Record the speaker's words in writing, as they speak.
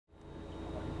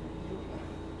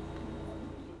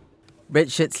Red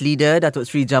Shirts leader Datuk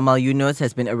Seri Jamal Yunos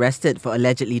has been arrested for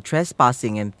allegedly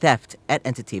trespassing and theft at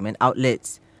entertainment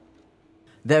outlets.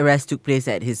 The arrest took place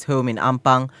at his home in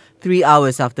Ampang 3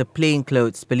 hours after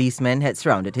plainclothes policemen had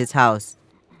surrounded his house.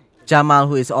 Jamal,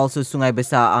 who is also Sungai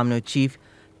Besar UMNO chief,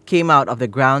 came out of the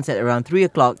grounds at around 3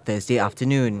 o'clock Thursday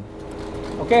afternoon.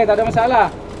 Okey, tak ada masalah.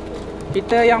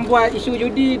 Kita yang buat isu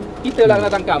judi, kita lah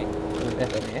nak tangkap.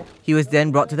 He was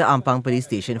then brought to the Ampang police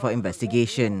station for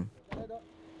investigation.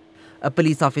 A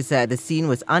police officer at the scene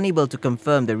was unable to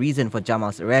confirm the reason for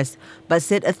Jamal's arrest, but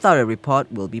said a thorough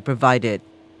report will be provided.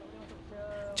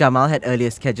 Jamal had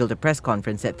earlier scheduled a press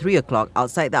conference at 3 o'clock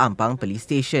outside the Ampang police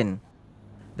station.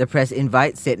 The press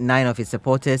invite said 9 of his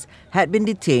supporters had been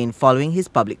detained following his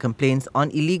public complaints on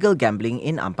illegal gambling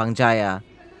in Ampang Jaya.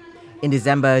 In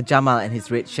December, Jamal and his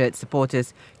red shirt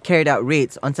supporters carried out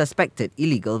raids on suspected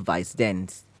illegal vice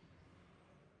dens.